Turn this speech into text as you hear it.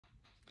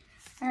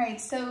All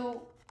right,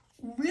 so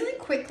really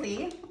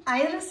quickly,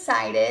 I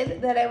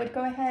decided that I would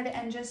go ahead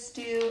and just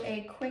do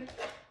a quick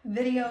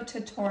video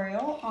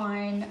tutorial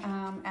on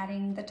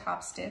adding the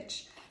top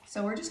stitch.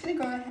 So we're just gonna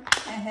go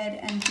ahead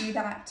and do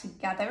that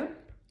together.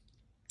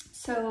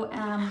 So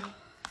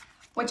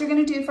what you're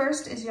gonna do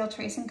first is you'll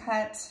trace and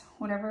cut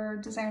whatever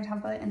designer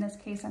template. In this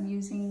case, I'm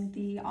using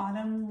the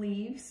autumn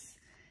leaves,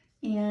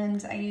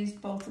 and I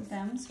used both of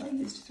them. So I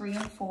used 3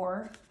 and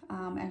 4,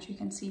 as you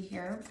can see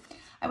here.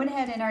 I went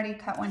ahead and already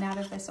cut one out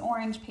of this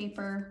orange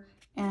paper,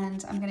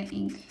 and I'm gonna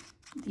ink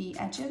the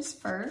edges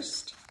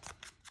first.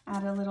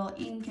 Add a little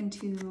ink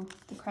into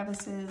the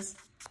crevices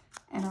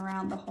and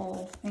around the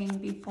whole thing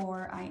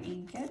before I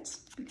ink it,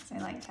 because I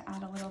like to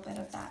add a little bit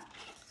of that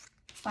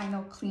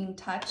final clean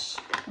touch,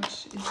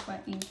 which is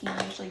what inking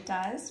usually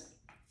does.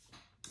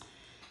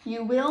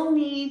 You will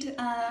need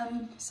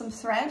some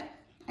thread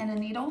and a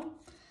needle,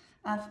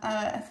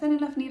 a thin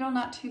enough needle,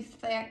 not too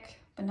thick,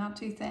 but not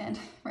too thin,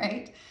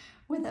 right?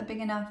 With a big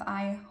enough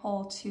eye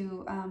hole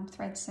to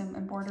thread some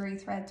embroidery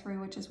thread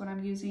through, which is what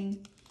I'm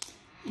using,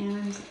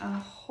 and a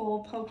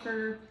hole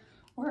poker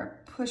or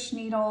a push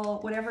needle,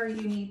 whatever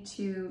you need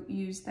to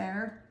use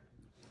there.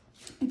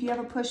 If you have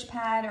a push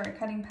pad or a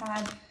cutting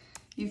pad,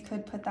 you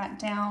could put that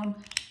down,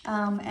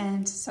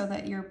 and so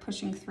that you're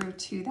pushing through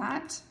to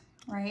that,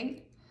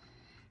 right?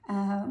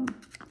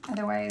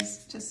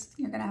 Otherwise, just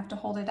you're gonna have to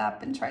hold it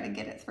up and try to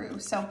get it through.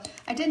 So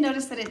I did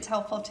notice that it's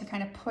helpful to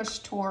kind of push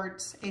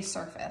towards a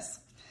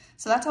surface.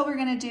 So that's all we're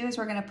gonna do, is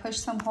we're gonna push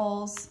some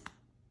holes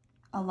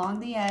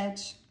along the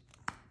edge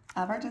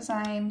of our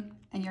design,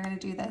 and you're gonna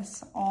do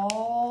this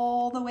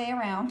all the way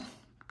around.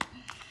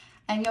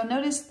 And you'll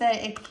notice that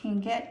it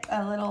can get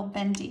a little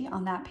bendy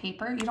on that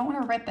paper. You don't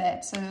wanna rip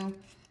it, so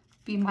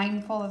be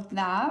mindful of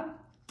that.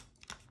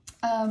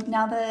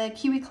 Now the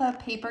Kiwi Club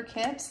paper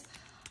kits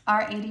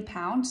are 80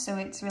 pounds, so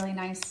it's really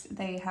nice.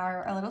 They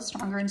are a little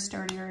stronger and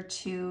sturdier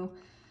to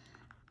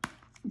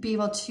be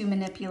able to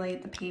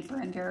manipulate the paper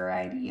in a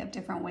variety of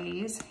different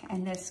ways.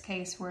 In this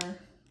case, we're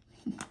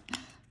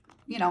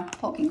you know,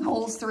 poking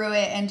holes through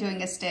it and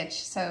doing a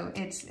stitch, so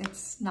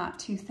it's not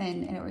too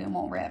thin and it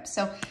won't rip.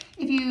 So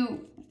if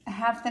you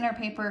have thinner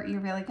paper,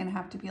 you're really gonna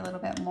have to be a little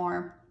bit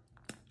more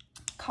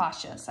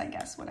cautious, I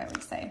guess what I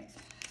would say.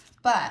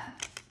 But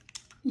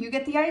you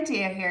get the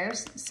idea here.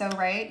 So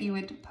right, you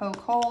would poke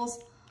holes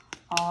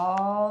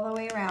all the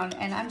way around,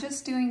 and I'm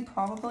just doing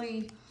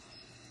probably,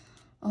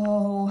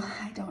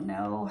 I don't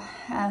know,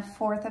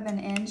 1/4 of an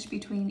inch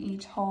between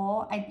each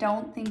hole. I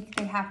don't think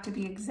they have to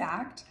be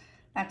exact.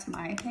 That's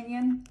my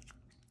opinion.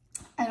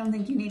 I don't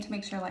think you need to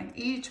make sure like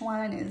each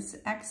one is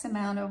X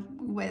amount of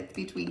width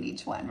between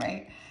each one,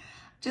 right?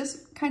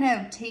 Just kind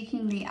of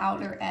taking the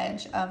outer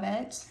edge of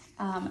it,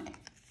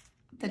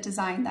 the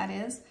design that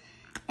is,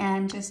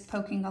 and just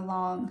poking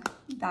along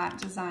that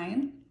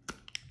design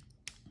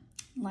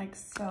like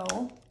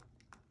so,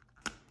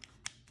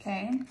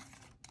 okay?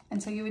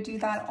 And so you would do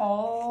that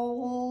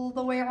all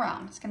the way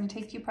around. It's gonna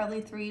take you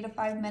probably 3 to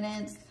 5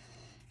 minutes.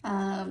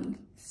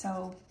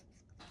 So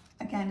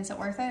again, is it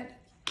worth it?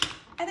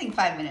 I think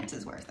 5 minutes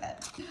is worth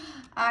it.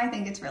 I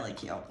think it's really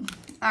cute. All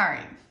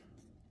right.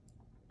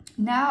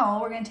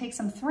 Now we're gonna take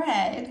some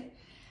thread,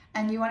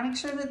 and you wanna make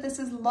sure that this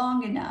is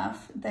long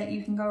enough that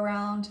you can go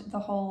around the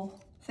whole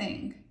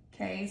thing,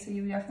 okay? So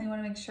you definitely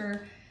wanna make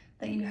sure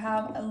that you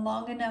have a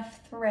long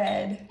enough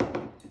thread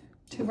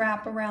to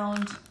wrap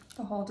around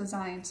the whole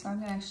design. So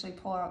I'm gonna actually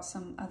pull out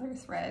some other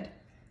thread.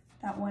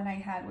 That one I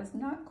had was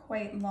not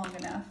quite long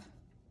enough.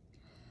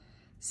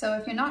 So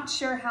if you're not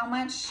sure how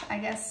much, I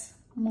guess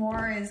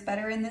more is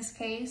better in this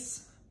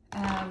case,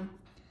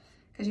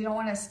 because you don't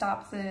want to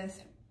stop the,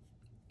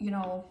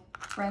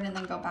 thread and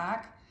then go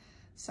back.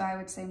 So I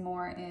would say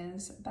more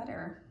is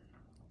better.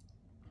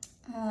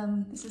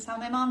 This is how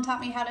my mom taught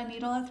me how to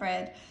needle a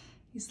thread.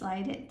 You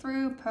slide it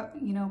through,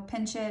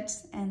 pinch it,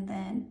 and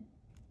then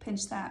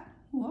pinch that.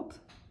 Whoop.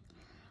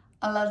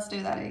 Let's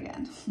do that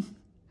again.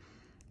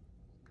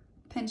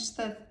 Pinch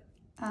the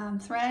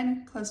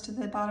thread close to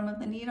the bottom of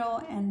the needle,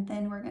 and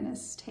then we're gonna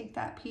take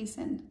that piece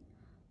and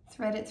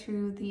thread it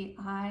through the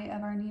eye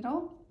of our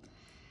needle.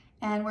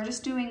 And we're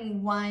just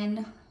doing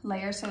 1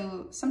 layer.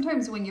 So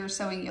sometimes when you're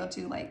sewing, you'll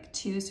do like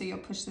 2, so you'll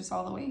push this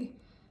all the way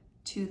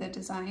to the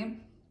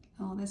design.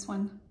 Oh, this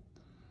one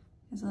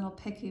is a little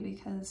picky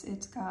because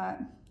it's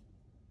got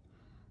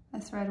a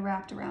thread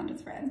wrapped around a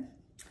thread.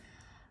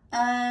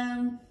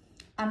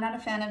 I'm not a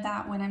fan of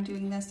that. When I'm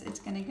doing this, it's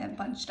gonna get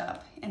bunched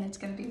up and it's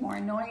gonna be more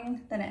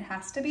annoying than it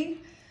has to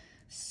be.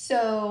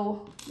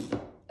 So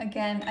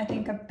again, I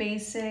think a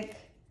basic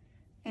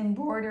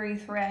embroidery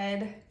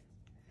thread,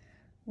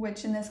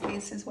 which in this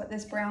case is what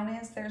this brown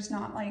is. There's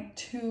not like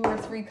 2 or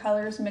 3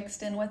 colors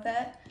mixed in with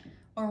it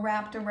or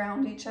wrapped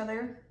around each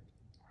other.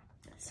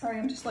 Sorry,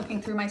 I'm just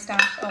looking through my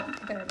stash. Oh,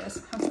 there it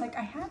is. I was like,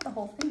 I had the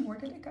whole thing. Where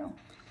did it go?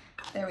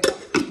 There we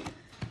go.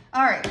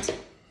 All right,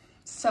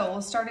 so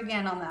we'll start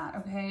again on that,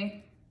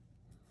 okay?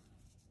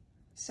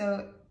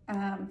 So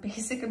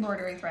basic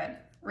embroidery thread,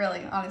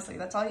 really, honestly,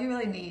 that's all you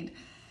really need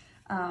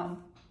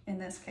in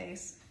this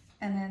case.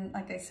 And then,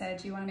 like I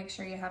said, you want to make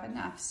sure you have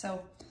enough.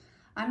 So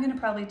I'm going to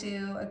probably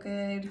do a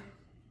good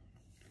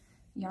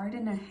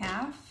 1.5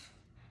 yards.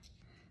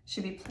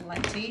 Should be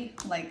plenty,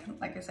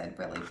 like I said,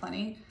 really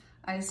plenty.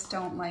 I just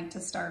don't like to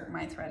start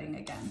my threading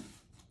again.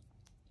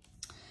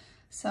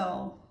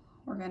 So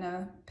we're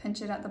gonna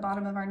pinch it at the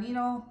bottom of our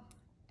needle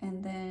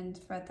and then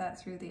thread that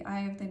through the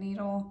eye of the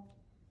needle,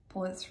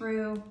 pull it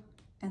through,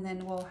 and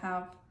then we'll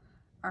have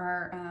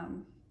our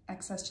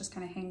excess just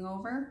kind of hang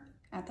over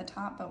at the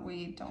top, but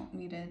we don't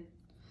need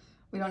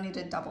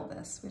to double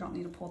this. We don't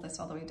need to pull this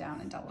all the way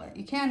down and double it.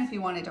 You can if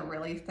you wanted a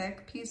really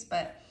thick piece,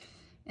 but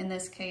in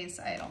this case,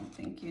 I don't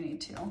think you need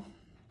to.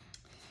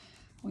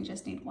 We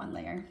just need 1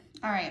 layer.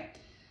 All right,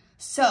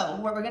 so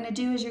what we're gonna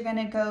do is you're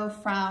gonna go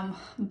from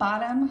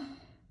bottom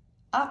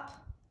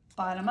up,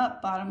 bottom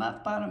up, bottom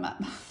up, bottom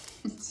up.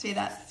 See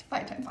that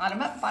 5 times,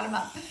 bottom up, bottom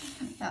up.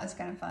 That was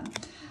kind of fun.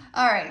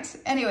 All right,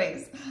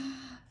 anyways,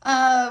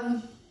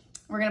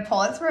 we're gonna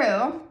pull it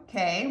through,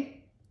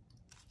 okay,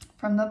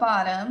 from the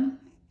bottom,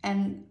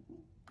 and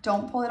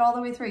don't pull it all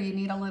the way through. You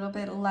need a little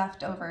bit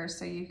left over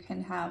so you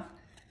can have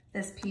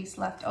this piece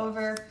left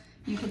over.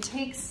 You could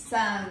take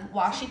some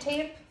washi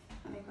tape,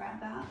 let me grab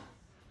that,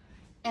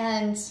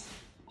 and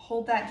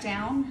hold that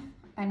down.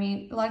 I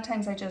mean, a lot of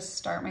times I just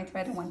start my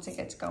thread and once it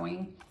gets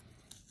going,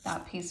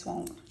 that piece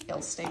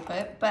it'll stay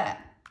put, but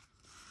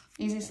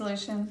easy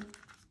solution,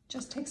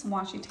 just take some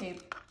washi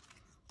tape,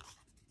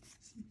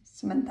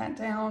 cement that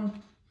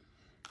down,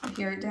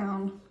 adhere it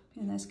down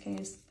in this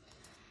case,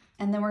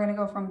 and then we're gonna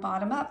go from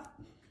bottom up.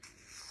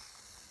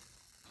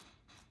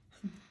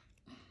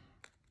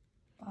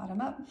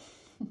 Bottom up.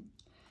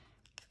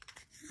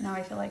 Now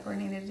I feel like we're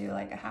needing to do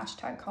like a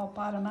hashtag called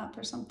bottom up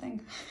or something.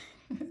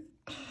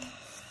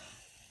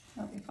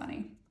 That'll be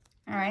funny.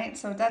 All right,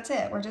 so that's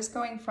it. We're just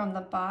going from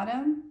the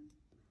bottom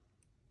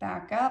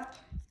back up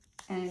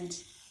and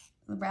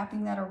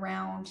wrapping that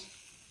around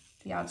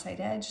the outside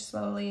edge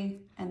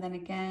slowly, and then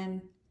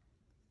again,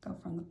 go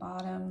from the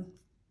bottom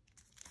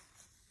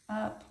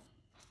up.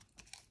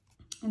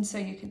 And so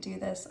you could do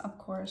this, of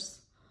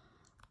course,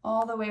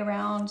 all the way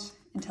around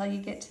until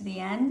you get to the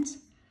end.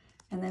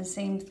 And then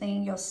same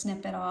thing, you'll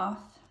snip it off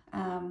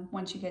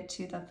once you get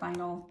to the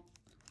final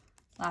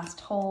last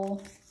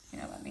hole.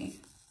 Here,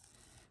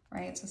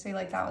 right? So say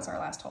like that was our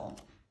last hole.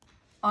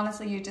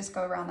 Honestly, you just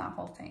go around that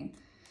whole thing.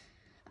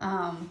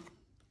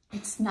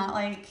 It's not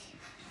like,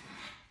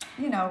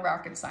 you know,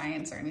 rocket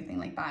science or anything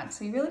like that.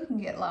 So you really can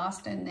get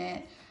lost in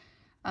it,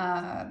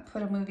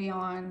 put a movie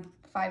on,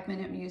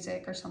 5-minute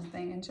music or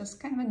something, and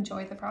just kind of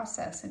enjoy the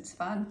process. It's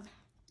fun.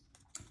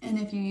 And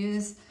if you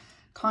use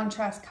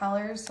contrast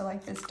colors, so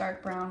like this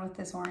dark brown with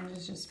this orange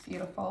is just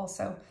beautiful.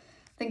 So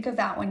think of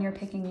that when you're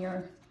picking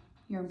your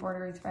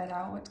embroidery thread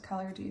out. What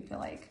color do you feel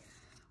like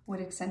would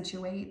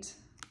accentuate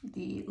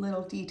the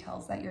little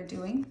details that you're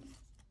doing?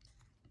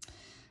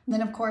 And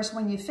then of course,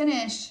 when you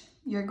finish,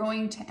 you're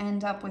going to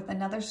end up with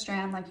another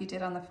strand like you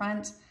did on the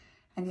front,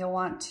 and you'll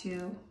want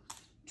to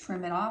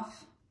trim it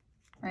off,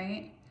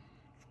 right?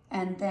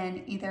 And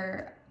then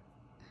either,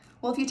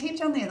 well, if you tape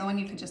down the other one,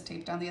 you could just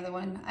tape down the other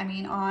one. I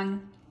mean,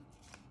 on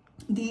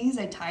these,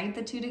 I tied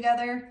the two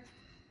together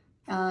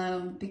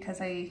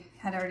because I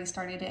had already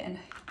started it, and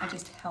I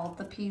just held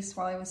the piece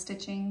while I was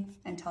stitching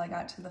until I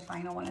got to the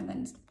final one and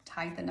then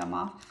tied the num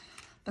off.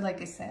 But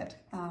like I said,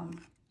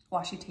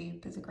 washi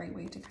tape is a great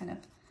way to kind of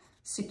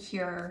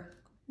secure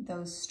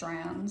those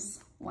strands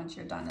once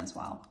you're done as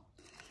well.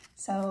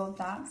 So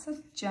that's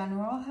a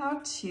general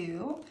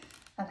how-to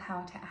of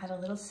how to add a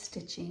little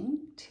stitching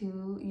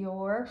to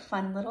your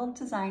fun little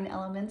design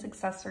elements,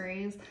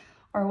 accessories,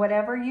 or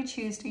whatever you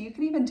choose to. You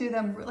can even do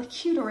them really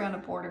cute around a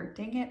border.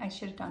 Dang it, I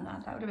should have done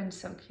that. That would have been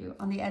so cute.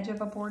 On the edge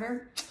of a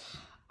border.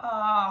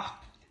 Ah,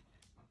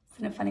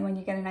 isn't it funny when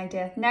you get an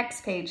idea?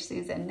 Next page,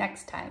 Susan,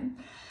 next time.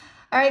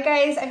 All right,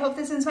 guys, I hope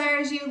this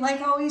inspires you.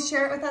 Like always,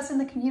 share it with us in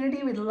the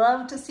community. We'd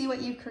love to see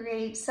what you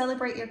create,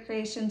 celebrate your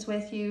creations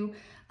with you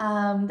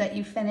that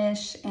you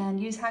finish, and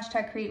use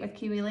hashtag Create with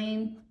Kiwi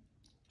Lane.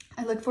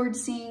 I look forward to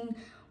seeing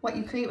what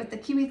you create with the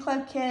Kiwi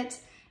Club kit.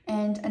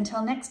 And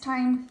until next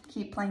time,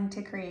 keep playing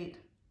to create.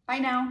 Bye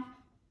now.